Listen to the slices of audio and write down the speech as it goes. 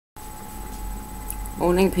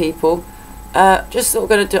Morning, people. Just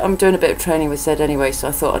thought I'm doing a bit of training with Zed anyway, so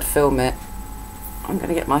I thought I'd film it. I'm going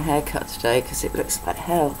to get my hair cut today because it looks like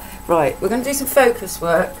hell. Right, we're going to do some focus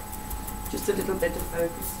work. Just a little bit of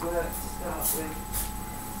focus work to start with.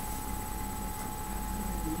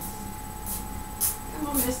 Come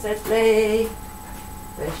on, Miss Zedley.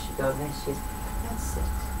 Where's she gone? There she is. That's it.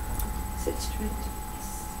 Sit straight.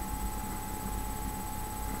 Yes.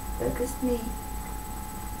 Focus me.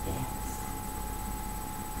 Yes.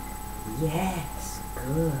 Yes.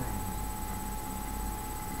 Good.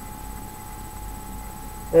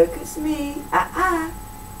 Focus me.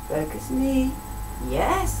 Focus me.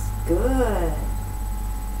 Yes. Good.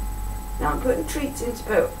 Now I'm putting treats into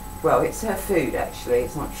both. Well, it's her food actually.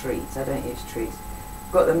 It's not treats. I don't use treats.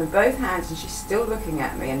 Got them in both hands and she's still looking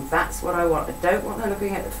at me, and that's what I want. I don't want her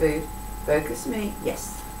looking at the food. Focus me.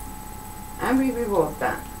 Yes. And we reward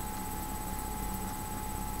that.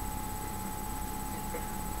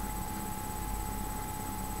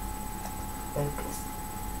 Focus.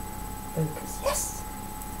 Focus. Yes.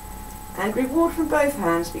 And reward from both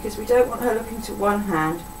hands, because we don't want her looking to one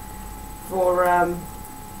hand for her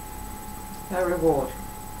reward.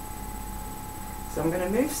 So I'm going to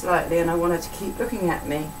move slightly and I want her to keep looking at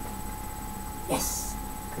me. Yes.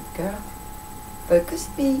 Good girl. Focus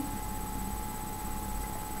me.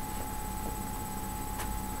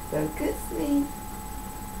 Focus me.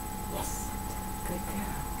 Yes. Good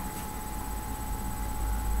girl.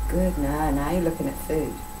 Good. Now you're looking at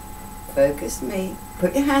food. Focus me.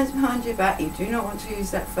 Put your hands behind your back. You do not want to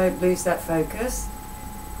use that lose that focus.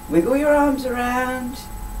 Wiggle your arms around.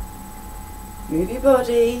 Move your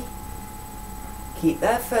body. Keep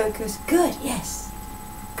that focus. Good, yes.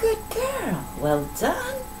 Good girl. Well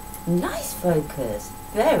done. Nice focus.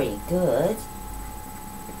 Very good.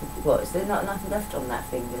 What, is there not enough left on that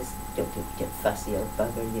fingers? You fussy old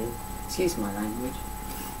bugger, you. Excuse my language.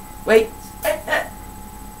 Wait.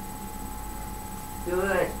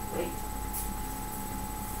 Good. Wait.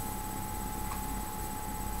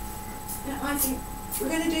 Now I think we're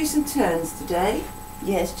going to do some turns today.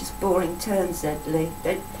 Yes, just boring turns, Zedley.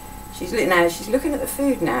 She's looking at the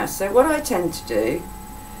food now. So what I tend to do,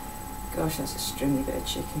 gosh, that's a stringy bit of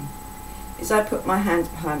chicken, is I put my hands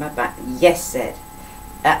behind my back. Yes, Zed.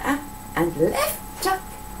 And left tuck.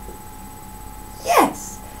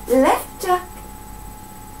 Yes. Left tuck.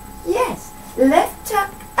 Yes. Left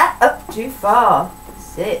tuck. Up too far.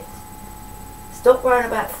 Sit. Stop worrying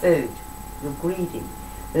about food. You're greedy.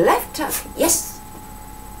 Left tuck. Yes.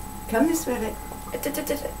 Come this way.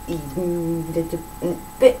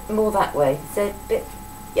 Bit more that way. Said bit.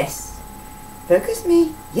 Yes. Focus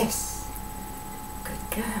me. Yes.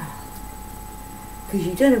 Good girl. Because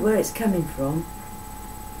you don't know where it's coming from.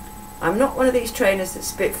 I'm not one of these trainers that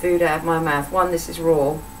spit food out of my mouth. One, this is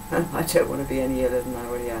raw. I don't want to be any other than I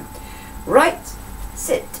already am. Right.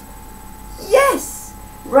 Sit. Yes.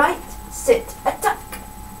 Right. Sit. A tuck.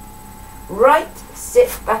 Right.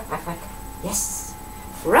 Sit. Back. Back. Back. Yes.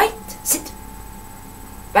 Right. Sit.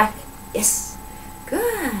 Back. Yes.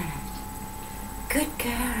 Good. Good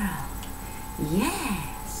girl.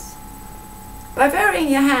 Yes. By varying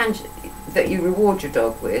your hand that you reward your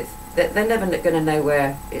dog with, that they're never going to know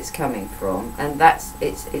where it's coming from, and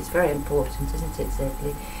it's very important, isn't it,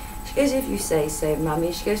 Zedley? She goes, if you say so,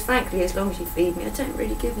 Mummy. She goes, frankly, as long as you feed me, I don't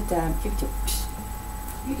really give a damn. You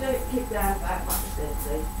don't give down that much,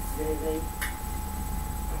 Zedley, really.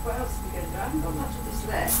 What else are we going to do? I haven't got much of this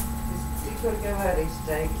left. We've got to go early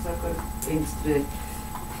today because I've got things to do.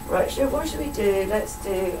 Right, so what should we do? Let's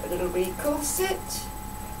do a little recall. Sit.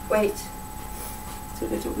 Wait. Do a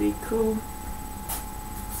little recall.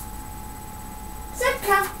 Sit,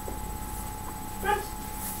 come. Front.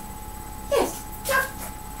 Yes. Tuck.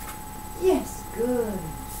 Yes. Good.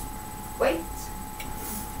 Wait.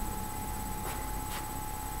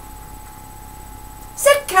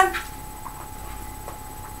 Sit, come.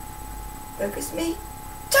 Focus me.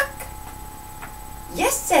 Tuck.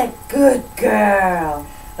 Yes, Zed. Good girl.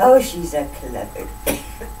 Oh, she's a clever.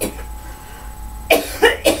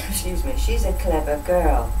 Excuse me. She's a clever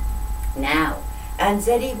girl. Now, and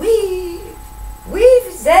Zeddy, weave.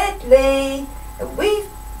 Weave, Zedley. Weave.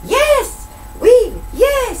 Yes. Weave.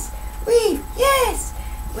 Yes. Weave. Yes.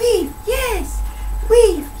 Weave. Yes.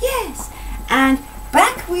 Weave. Yes. And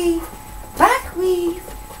back weave. Back weave.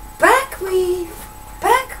 Back weave.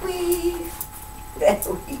 Back weave. There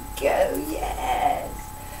we go, yes.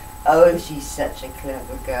 Oh, she's such a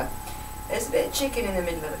clever girl. There's a bit of chicken in the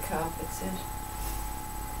middle of the carpet, Sid.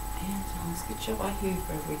 Yeah, it's a good job I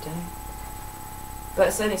hoover every day. But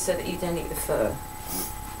it's only so that you don't eat the fur.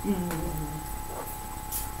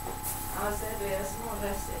 Oh, Zedley, that's more or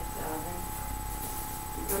less it, darling.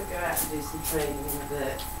 We've got to go out and do some training in a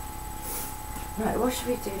bit. Right, what should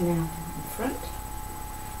we do now? In front?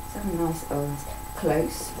 Let's have a nice,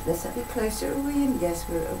 close. Let's have you closer. Are we in? Yes,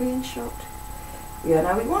 are we in shot? Yeah,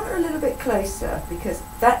 now we want her a little bit closer because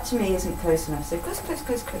that to me isn't close enough. So close, close,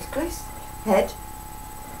 close, close, close. Head,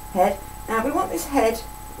 head. Now we want this head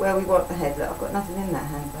where we want the head. Look, I've got nothing in that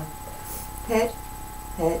handbag. Head,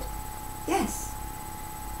 head. Yes,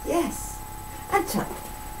 yes. And tuck.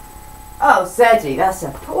 Oh, Zeddy, that's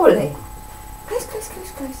appalling. Close, close,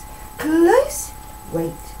 close, close. Close.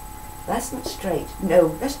 Wait. That's not straight.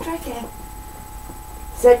 No, let's try again.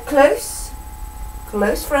 Zed, close.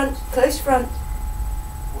 Close front. Close front.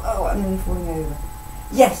 Whoa, I'm nearly falling over.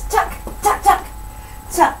 Yes, tuck, tuck, tuck,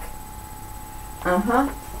 tuck. Uh-huh.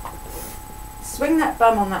 Swing that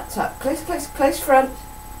bum on that tuck. Close, close, close front.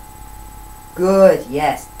 Good,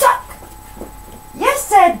 yes. Tuck. Yes,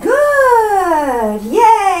 Zed, good.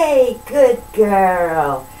 Yay, good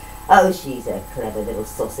girl. Oh, she's a clever little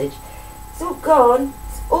sausage. It's all gone.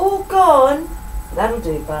 It's all gone. That'll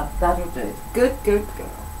do, bub. That'll do. Good, good girl.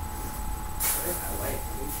 Wait,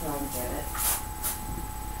 we try and get it.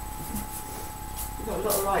 We've got a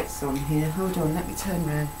lot of lights on here. Hold on, let me turn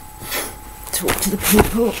round. Talk to the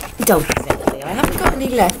people. Don't exactly. I haven't got any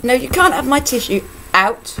left. No, you can't have my tissue.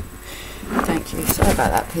 Out. Thank you. Sorry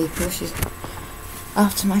about that, people. She's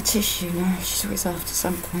after my tissue now. She's always after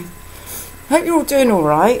something. Hope you're all doing all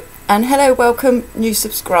right. And hello, welcome new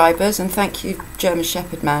subscribers, and thank you, German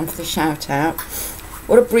Shepherd Man, for the shout out.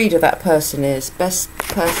 What a breeder that person is. Best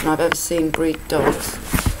person I've ever seen breed dogs.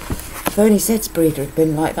 If only Zed's breeder had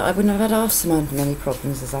been like that, I wouldn't have had half as many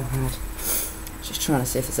problems as I've had. Just trying to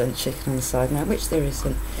see if there's any chicken on the side now, which there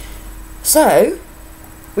isn't. So,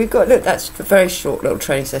 we've got, look, that's a very short little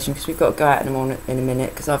training session because we've got to go out in a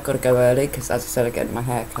minute because I've got to go early because, as I said, I'm getting my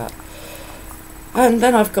hair cut. And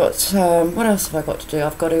then I've got, what else have I got to do?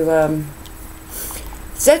 I've got to,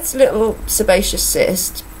 Zed's little sebaceous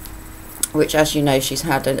cyst, which, as you know, she's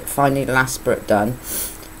had a fine needle aspirate done,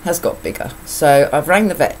 has got bigger. So I've rang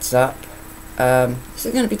the vets up. This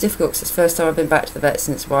is going to be difficult because it's the first time I've been back to the vet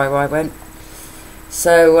since YY went.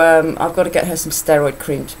 So I've got to get her some steroid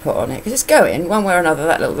cream to put on it because it's going, one way or another,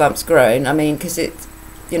 that little lump's grown. I mean, because it,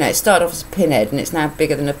 you know, it started off as a pinhead and it's now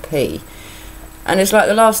bigger than a pea. And it's like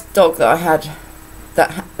the last dog that I had that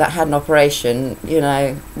had an operation, you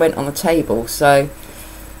know, went on the table. So,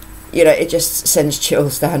 you know, it just sends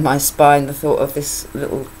chills down my spine, the thought of this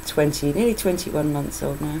little nearly 21 months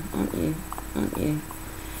old now, aren't you?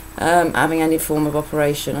 Having any form of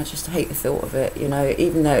operation. I just hate the thought of it, you know,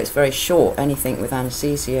 even though it's very short, anything with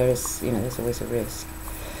anaesthesia is, you know, there's always a risk.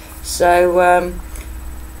 So,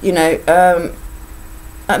 you know,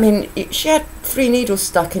 I mean, she had 3 needles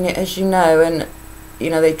stuck in it, as you know, and, you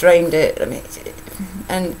know, they drained it, I mean,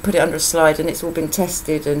 and put it under a slide, and it's all been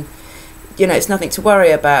tested, and, you know, it's nothing to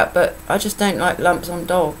worry about, but I just don't like lumps on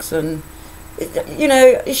dogs. And, you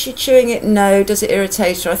know, is she chewing it? No. Does it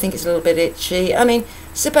irritate her? I think it's a little bit itchy. I mean,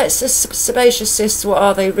 sebaceous cysts, what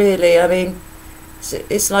are they really? I mean,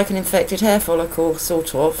 it's like an infected hair follicle,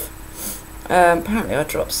 sort of. Apparently I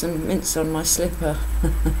dropped some mints on my slipper.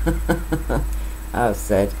 I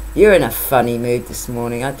said, you're in a funny mood this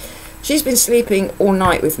morning. She's been sleeping all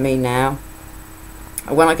night with me now.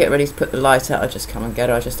 When I get ready to put the light out, I just come and get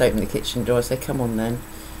her. I just open the kitchen door, I say, come on then.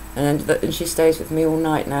 And she stays with me all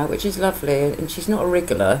night now, which is lovely. And she's not a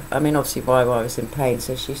wriggler. I mean, obviously, YY was in pain,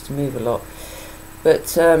 so she used to move a lot.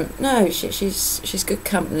 But no, she's good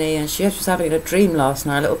company. And she was having a dream last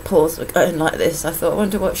night, a little paws were going like this. I thought, I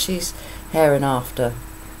wonder what she's herring after.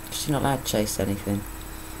 She's not allowed to chase anything.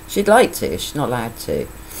 She'd like to, she's not allowed to.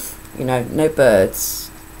 You know, no birds.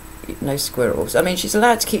 No squirrels. I mean, she's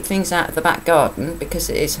allowed to keep things out of the back garden because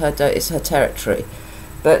it's her territory.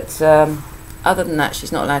 But other than that,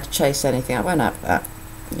 she's not allowed to chase anything. I won't have that.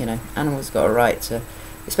 You know, animals got a right to,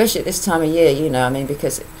 especially at this time of year. You know, I mean,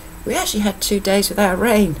 because we actually had 2 days without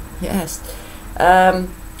rain. Yes,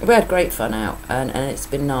 we had great fun out, and it's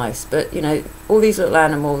been nice. But you know, all these little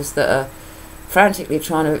animals that are frantically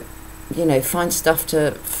trying to, you know, find stuff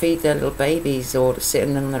to feed their little babies or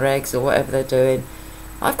sitting on their eggs or whatever they're doing.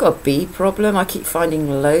 I've got a bee problem. I keep finding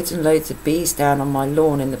loads and loads of bees down on my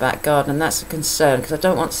lawn in the back garden, and that's a concern because I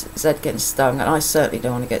don't want Zed getting stung, and I certainly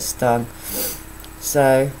don't want to get stung.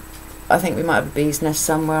 So I think we might have a bee's nest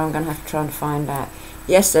somewhere. I'm going to have to try and find out.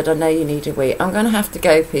 Yes, Zed, I know you need a wee. I'm going to have to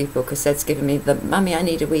go, people, because Zed's giving me the mummy, I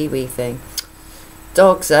need a wee thing.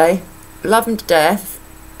 Dogs, eh? Love them to death,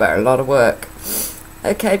 but a lot of work.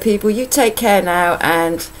 Okay, people, you take care now,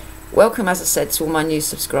 and welcome, as I said, to all my new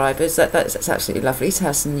subscribers. That's absolutely lovely to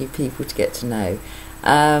have some new people to get to know.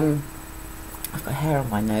 I've got hair on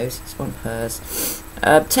my nose. It's one of hers.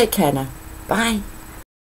 Take care now. Bye.